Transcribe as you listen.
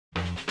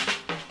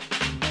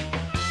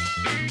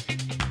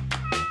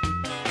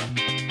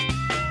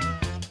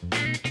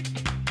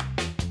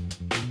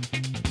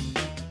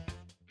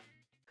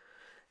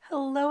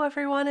Hello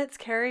everyone, it's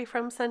Kari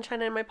from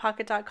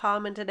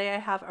sunshineinmypocket.com, and today I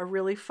have a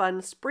really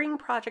fun spring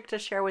project to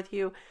share with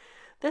you.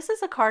 This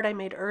is a card I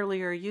made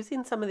earlier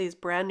using some of these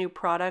brand new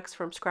products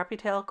from Scrappy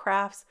Tails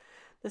Crafts.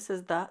 This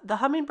is the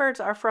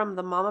hummingbirds are from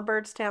the Mama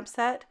Bird stamp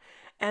set,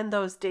 and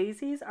those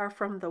daisies are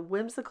from the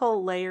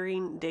Whimsical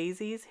layering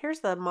daisies.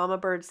 Here's the Mama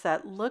Bird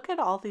set. Look at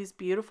all these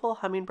beautiful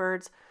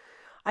hummingbirds.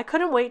 I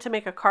couldn't wait to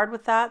make a card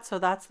with that, so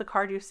that's the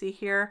card you see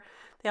here.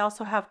 They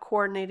also have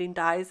coordinating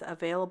dies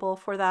available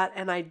for that,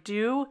 and I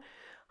do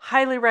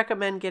highly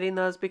recommend getting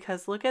those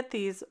because look at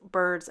these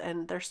birds,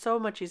 and they're so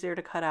much easier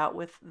to cut out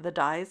with the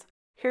dies.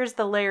 Here's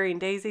the layering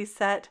daisy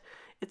set.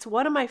 It's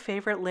one of my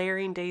favorite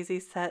layering daisy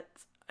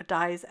sets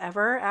dies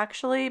ever,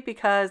 actually,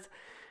 because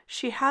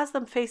she has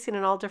them facing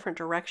in all different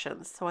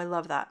directions, so I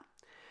love that.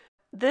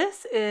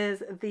 This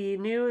is the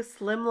new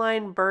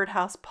Slimline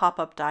Birdhouse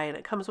pop-up die, and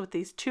it comes with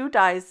these two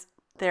dies.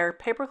 They're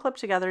paper clipped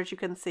together, as you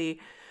can see,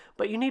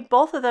 but you need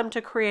both of them to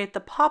create the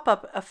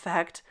pop-up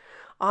effect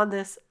on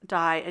this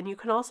die. And you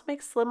can also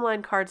make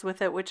slimline cards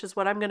with it, which is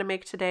what I'm going to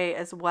make today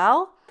as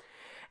well.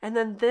 And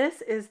then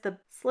this is the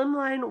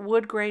Slimline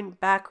Woodgrain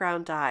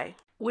background die,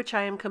 which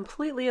I am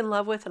completely in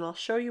love with, and I'll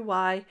show you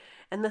why.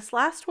 And this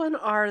last one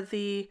are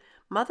the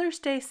Mother's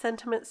Day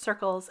sentiment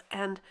circles,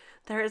 and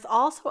there is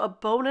also a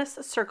bonus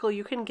circle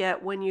you can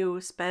get when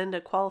you spend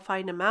a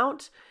qualifying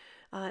amount.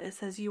 It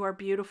says you are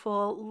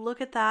beautiful. Look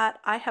at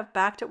that. I have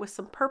backed it with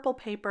some purple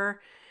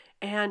paper,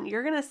 and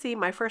you're going to see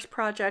my first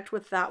project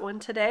with that one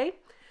today.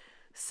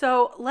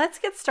 So let's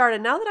get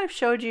started. Now that I've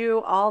showed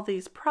you all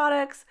these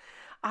products,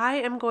 I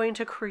am going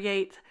to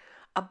create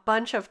a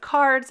bunch of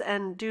cards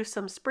and do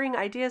some spring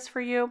ideas for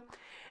you.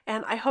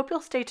 And I hope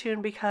you'll stay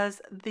tuned because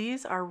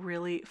these are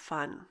really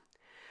fun.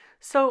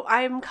 So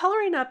I'm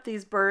coloring up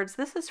these birds.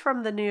 This is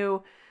from the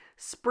new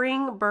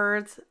Spring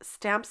Birds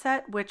stamp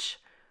set, which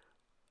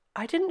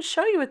I didn't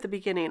show you at the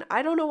beginning.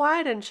 I don't know why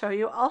I didn't show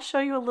you. I'll show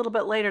you a little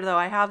bit later, though.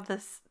 I have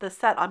the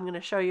set I'm going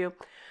to show you.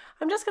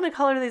 I'm just going to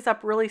color these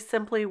up really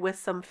simply with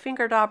some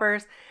finger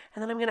daubers,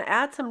 and then I'm going to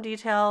add some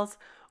details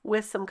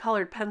with some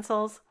colored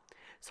pencils.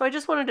 So I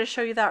just wanted to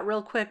show you that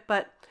real quick,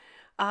 but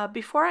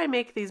before I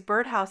make these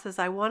birdhouses,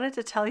 I wanted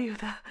to tell you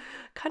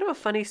kind of a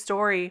funny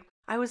story.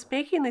 I was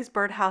making these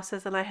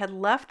birdhouses, and I had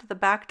left the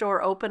back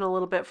door open a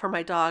little bit for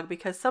my dog,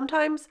 because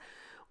sometimes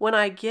when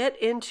I get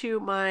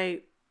into my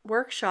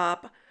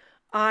workshop,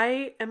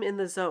 I am in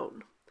the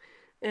zone.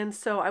 And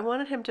so I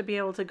wanted him to be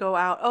able to go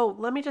out. Oh,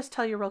 let me just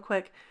tell you real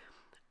quick.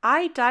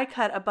 I die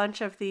cut a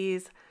bunch of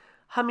these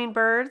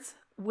hummingbirds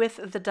with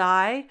the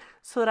die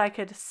so that I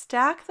could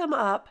stack them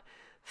up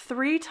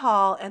 3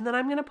 tall, and then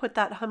I'm going to put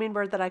that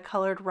hummingbird that I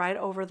colored right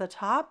over the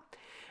top.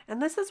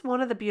 And this is one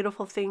of the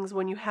beautiful things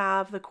when you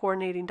have the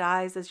coordinating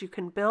dies, is you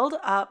can build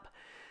up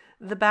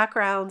the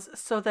backgrounds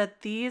so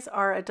that these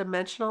are a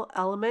dimensional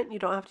element. You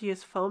don't have to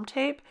use foam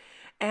tape,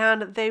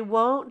 and they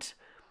won't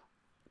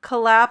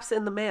collapse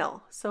in the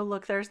mail. So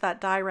look, there's that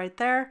die right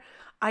there.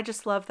 I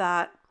just love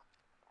that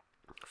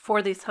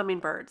for these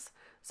hummingbirds.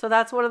 So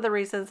that's one of the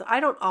reasons I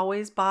don't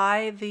always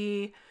buy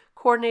the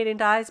coordinating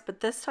dies, but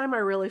this time I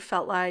really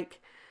felt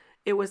like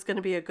it was going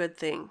to be a good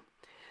thing.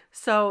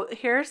 So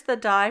here's the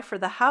die for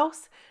the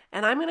house,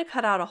 and I'm going to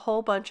cut out a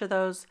whole bunch of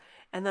those,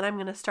 and then I'm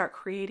going to start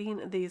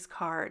creating these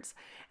cards.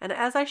 And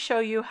as I show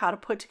you how to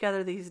put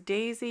together these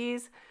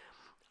daisies,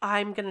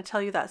 I'm going to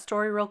tell you that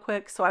story real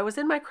quick. So I was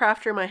in my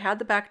craft room, I had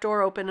the back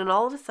door open, and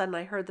all of a sudden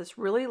I heard this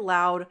really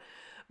loud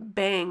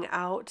bang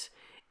out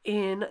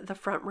in the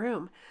front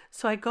room.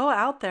 So I go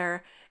out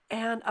there,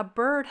 and a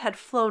bird had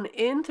flown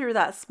in through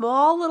that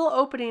small little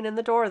opening in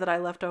the door that I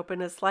left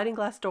open, a sliding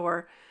glass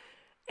door,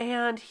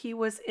 and he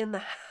was in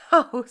the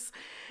house.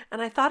 And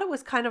I thought it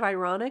was kind of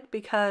ironic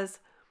because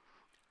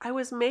I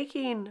was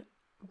making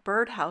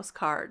birdhouse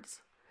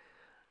cards.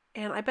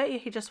 And I bet you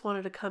he just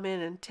wanted to come in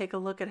and take a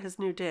look at his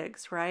new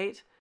digs,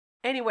 right?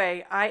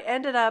 Anyway, I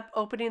ended up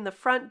opening the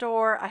front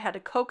door. I had to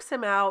coax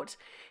him out.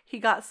 He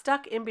got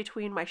stuck in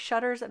between my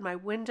shutters and my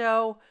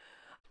window.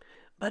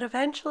 But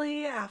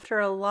eventually, after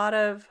a lot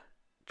of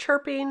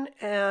chirping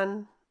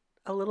and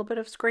a little bit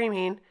of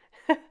screaming,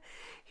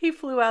 he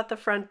flew out the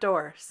front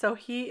door. So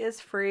he is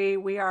free.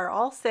 We are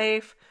all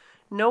safe.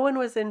 No one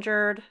was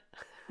injured.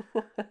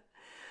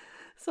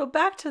 So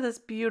back to this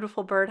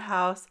beautiful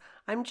birdhouse.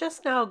 I'm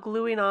just now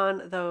gluing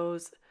on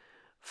those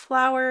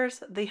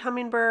flowers, the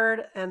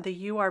hummingbird, and the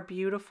You Are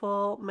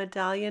Beautiful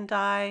medallion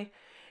die.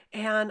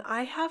 And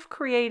I have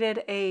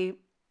created a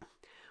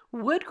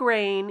wood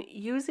grain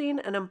using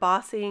an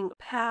embossing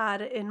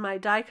pad in my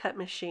die cut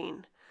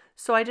machine.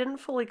 So I didn't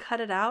fully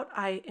cut it out,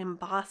 I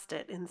embossed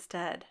it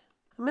instead.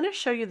 I'm going to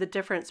show you the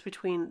difference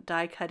between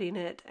die cutting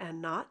it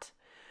and not.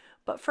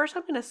 But first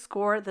I'm going to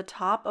score the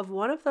top of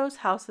one of those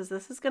houses.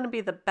 This is going to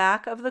be the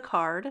back of the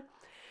card.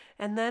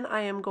 And then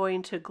I am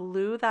going to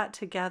glue that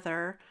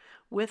together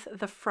with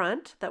the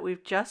front that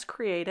we've just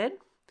created.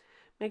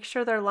 Make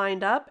sure they're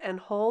lined up and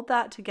hold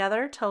that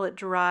together till it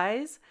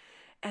dries.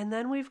 And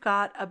then we've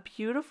got a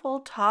beautiful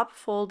top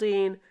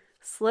folding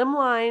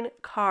slimline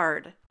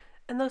card.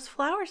 And those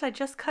flowers I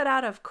just cut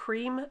out of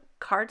cream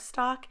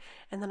cardstock,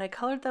 and then I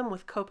colored them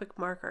with Copic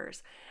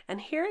markers. And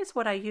here is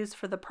what I used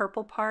for the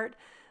purple part.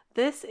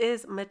 This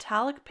is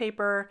metallic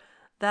paper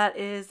that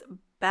is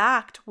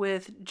backed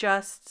with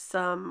just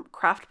some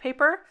craft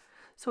paper.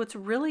 So it's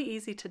really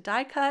easy to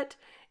die cut.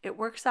 It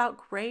works out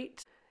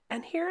great.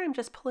 And here I'm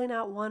just pulling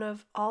out one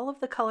of all of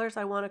the colors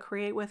I want to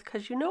create with,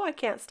 because you know I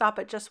can't stop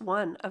at just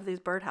one of these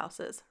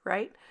birdhouses,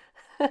 right?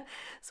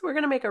 So we're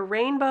going to make a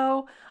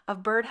rainbow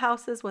of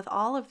birdhouses with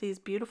all of these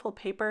beautiful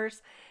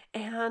papers,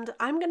 and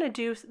I'm going to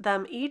do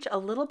them each a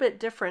little bit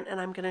different,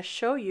 and I'm going to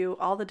show you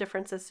all the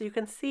differences so you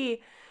can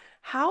see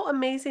how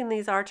amazing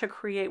these are to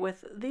create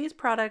with. These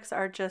products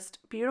are just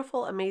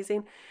beautiful,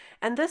 amazing,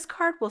 and this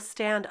card will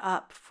stand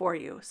up for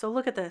you. So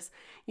look at this.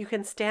 You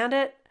can stand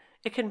it.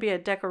 It can be a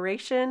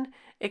decoration.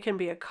 It can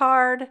be a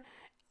card.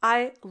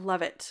 I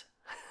love it.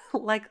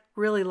 Like,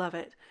 really love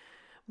it.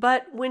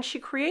 But when she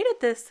created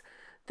this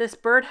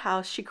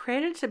birdhouse, she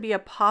created it to be a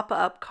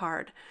pop-up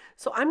card.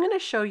 So I'm going to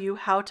show you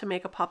how to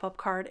make a pop-up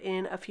card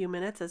in a few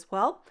minutes as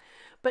well.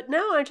 But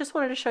now I just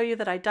wanted to show you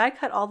that I die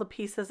cut all the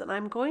pieces, and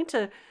I'm going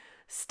to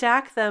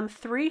stack them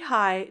 3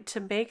 high to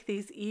make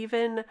these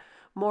even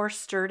more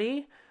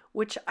sturdy,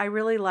 which I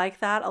really like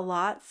that a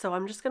lot. So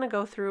I'm just going to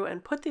go through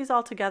and put these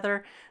all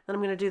together. Then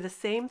I'm going to do the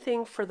same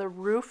thing for the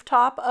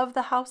rooftop of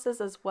the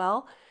houses as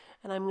well.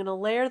 And I'm going to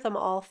layer them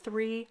all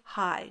 3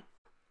 high.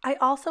 I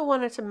also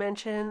wanted to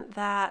mention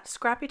that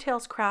Scrappy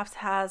Tails Crafts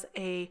has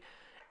a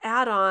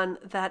add-on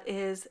that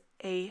is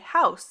a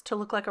house to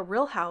look like a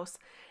real house.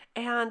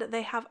 And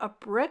they have a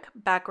brick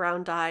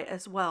background die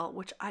as well,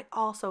 which I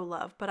also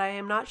love, but I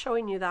am not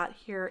showing you that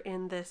here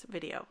in this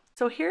video.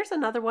 So here's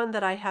another one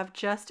that I have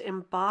just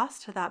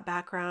embossed that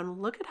background.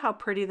 Look at how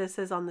pretty this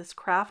is on this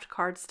Kraft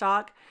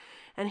cardstock.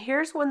 And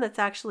here's one that's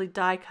actually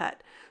die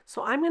cut.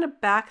 So I'm going to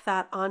back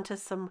that onto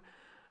some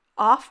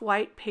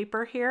off-white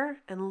paper here,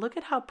 and look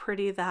at how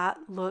pretty that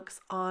looks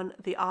on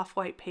the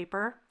off-white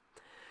paper.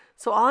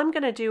 So all I'm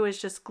going to do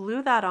is just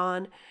glue that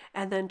on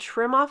and then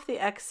trim off the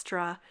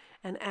extra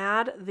and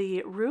add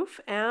the roof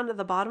and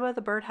the bottom of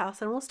the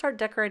birdhouse, and we'll start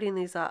decorating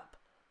these up.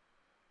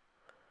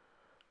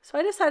 So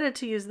I decided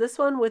to use this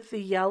one with the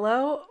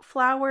yellow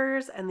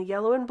flowers and the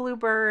yellow and blue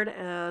bird,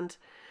 and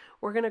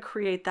we're going to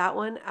create that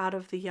one out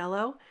of the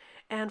yellow.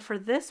 And for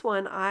this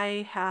one,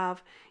 I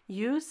have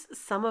used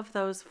some of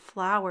those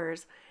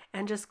flowers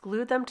and just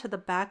glued them to the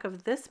back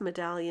of this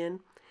medallion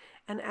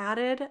and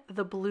added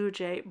the blue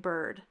jay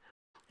bird.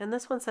 And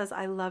this one says,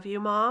 "I love you,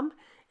 Mom."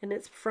 And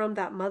it's from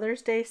that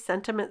Mother's Day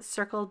Sentiment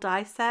Circle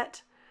die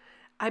set.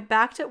 I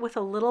backed it with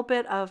a little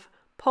bit of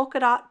polka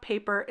dot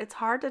paper. It's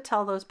hard to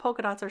tell, those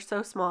polka dots are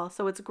so small.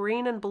 So it's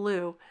green and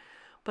blue,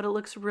 but it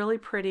looks really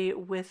pretty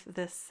with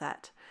this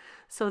set.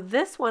 So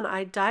this one,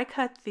 I die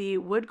cut the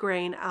wood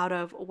grain out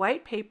of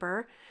white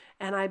paper,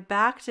 and I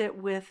backed it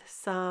with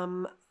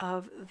some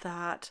of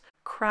that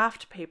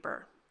craft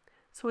paper.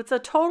 So it's a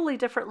totally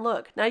different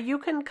look. Now you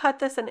can cut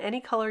this in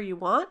any color you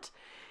want.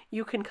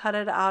 You can cut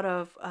it out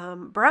of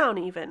brown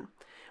even,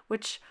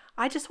 which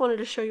I just wanted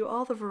to show you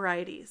all the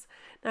varieties.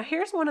 Now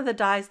here's one of the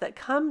dies that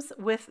comes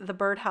with the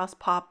birdhouse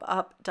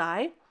pop-up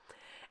die.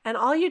 And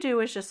all you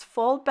do is just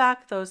fold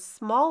back those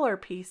smaller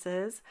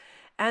pieces,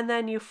 and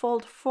then you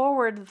fold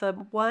forward the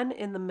one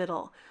in the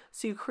middle.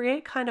 So you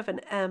create kind of an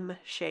M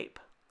shape.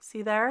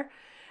 See there?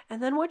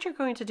 And then what you're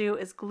going to do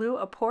is glue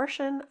a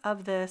portion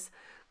of this,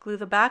 glue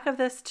the back of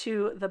this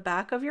to the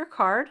back of your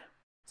card.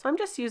 So I'm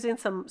just using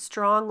some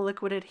strong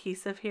liquid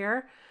adhesive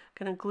here.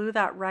 I'm going to glue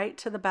that right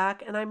to the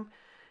back, and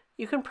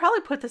you can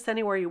probably put this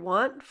anywhere you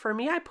want. For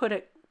me, I put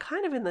it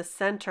kind of in the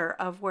center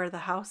of where the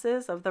house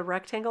is, of the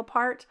rectangle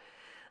part.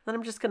 Then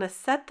I'm just going to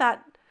set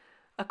that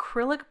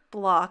acrylic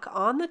block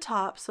on the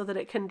top so that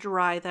it can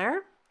dry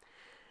there.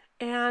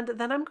 And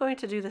then I'm going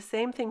to do the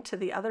same thing to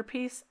the other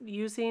piece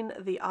using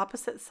the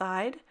opposite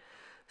side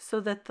so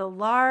that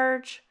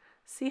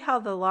see how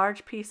the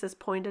large piece is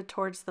pointed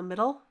towards the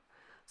middle?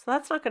 So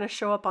that's not going to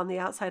show up on the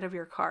outside of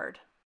your card.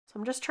 So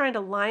I'm just trying to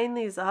line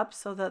these up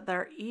so that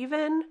they're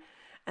even,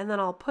 and then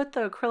I'll put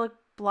the acrylic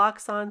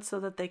blocks on so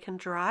that they can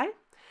dry.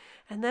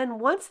 And then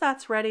once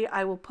that's ready,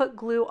 I will put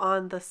glue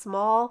on the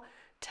small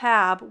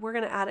tab. We're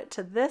going to add it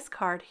to this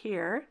card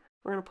here.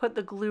 We're going to put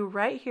the glue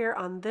right here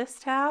on this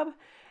tab,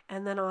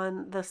 and then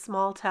on the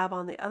small tab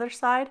on the other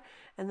side.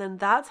 And then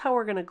that's how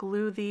we're going to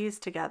glue these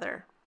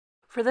together.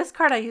 For this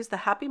card, I used the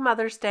Happy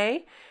Mother's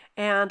Day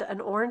and an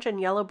orange and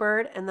yellow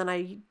bird, and then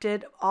I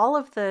did all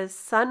of the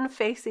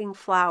sun-facing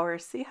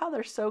flowers. See how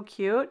they're so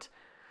cute?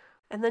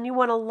 And then you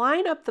want to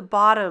line up the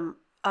bottom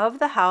of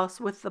the house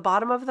with the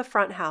bottom of the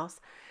front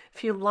house.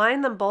 If you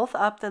line them both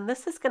up, then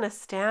this is going to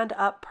stand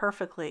up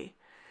perfectly.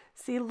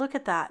 See, look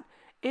at that.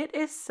 It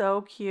is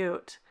so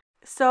cute.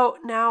 So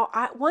now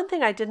one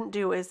thing I didn't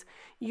do is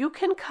you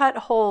can cut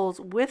holes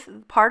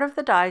with part of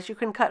the dies. You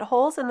can cut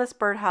holes in this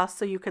birdhouse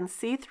so you can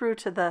see through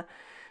to the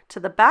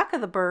back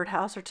of the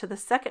birdhouse or to the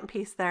second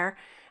piece there,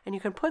 and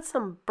you can put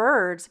some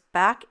birds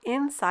back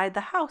inside the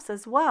house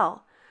as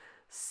well.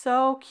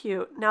 So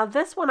cute. Now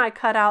this one I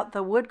cut out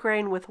the wood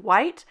grain with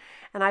white,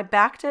 and I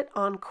backed it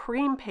on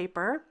cream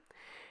paper.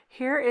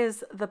 Here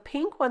is the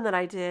pink one that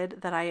I did,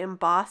 that I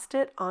embossed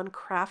it on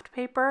craft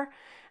paper,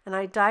 and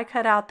I die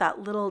cut out that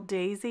little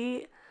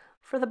daisy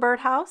for the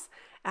birdhouse,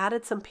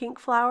 added some pink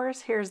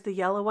flowers. Here's the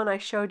yellow one I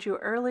showed you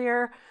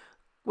earlier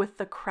with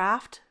the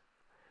Kraft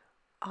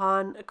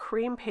on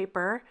cream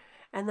paper.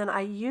 And then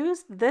I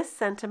used this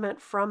sentiment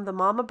from the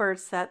Mama Bird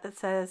set that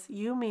says,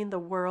 "You mean the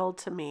world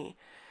to me."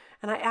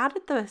 And I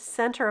added the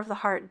center of the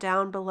heart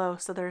down below,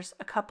 so there's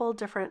a couple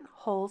different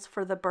holes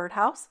for the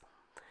birdhouse.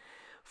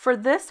 For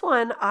this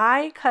one,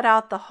 I cut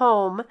out the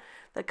home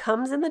that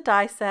comes in the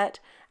die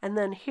set, and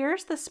then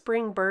here's the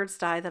spring birds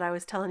die that I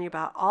was telling you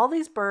about. All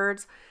these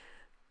birds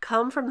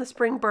come from the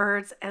spring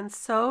birds, and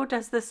so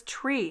does this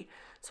tree.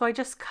 So I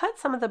just cut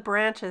some of the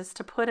branches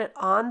to put it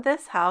on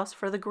this house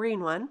for the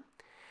green one,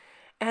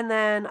 and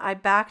then I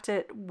backed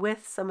it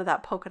with some of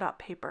that polka dot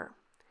paper.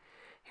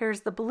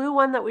 Here's the blue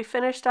one that we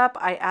finished up.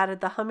 I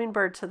added the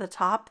hummingbird to the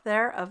top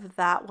there of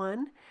that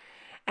one.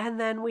 And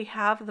then we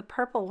have the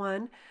purple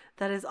one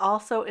that is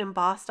also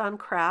embossed on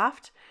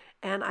Kraft,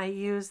 and I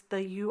used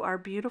the "You Are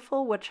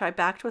Beautiful," which I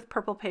backed with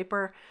purple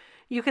paper.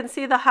 You can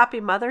see the Happy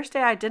Mother's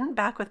Day I didn't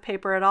back with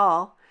paper at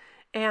all,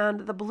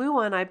 and the blue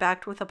one I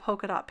backed with a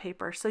polka dot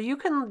paper. So you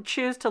can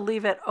choose to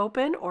leave it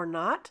open or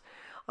not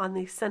on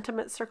these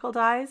sentiment circle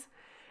dies,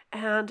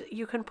 and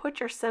you can put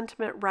your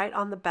sentiment right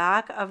on the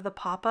back of the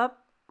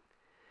pop-up.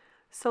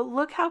 So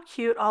look how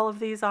cute all of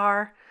these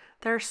are.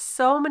 There's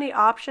so many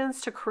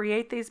options to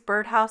create these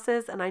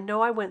birdhouses, and I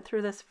know I went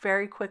through this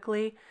very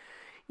quickly.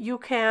 You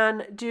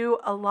can do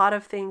a lot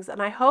of things,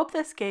 and I hope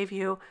this gave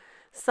you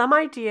some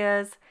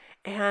ideas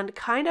and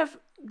kind of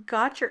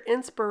got your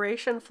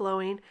inspiration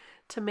flowing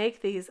to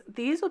make these.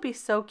 These would be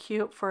so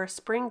cute for a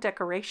spring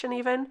decoration,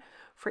 even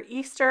for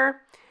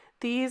Easter.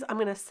 These, I'm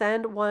going to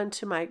send one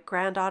to my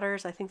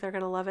granddaughters. I think they're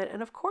going to love it,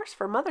 and of course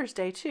for Mother's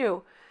Day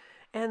too.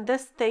 And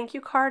this thank you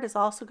card is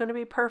also going to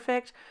be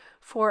perfect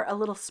for a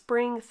little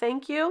spring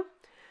thank you.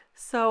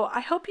 So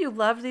I hope you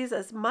love these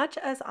as much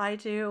as I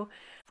do.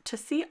 To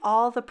see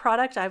all the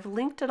product, I've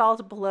linked it all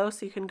below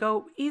so you can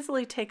go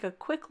easily take a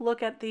quick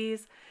look at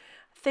these.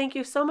 Thank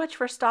you so much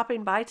for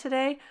stopping by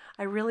today.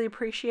 I really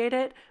appreciate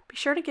it. Be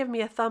sure to give me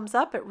a thumbs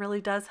up. It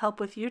really does help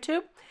with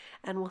YouTube.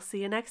 And we'll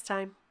see you next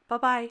time.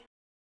 Bye-bye.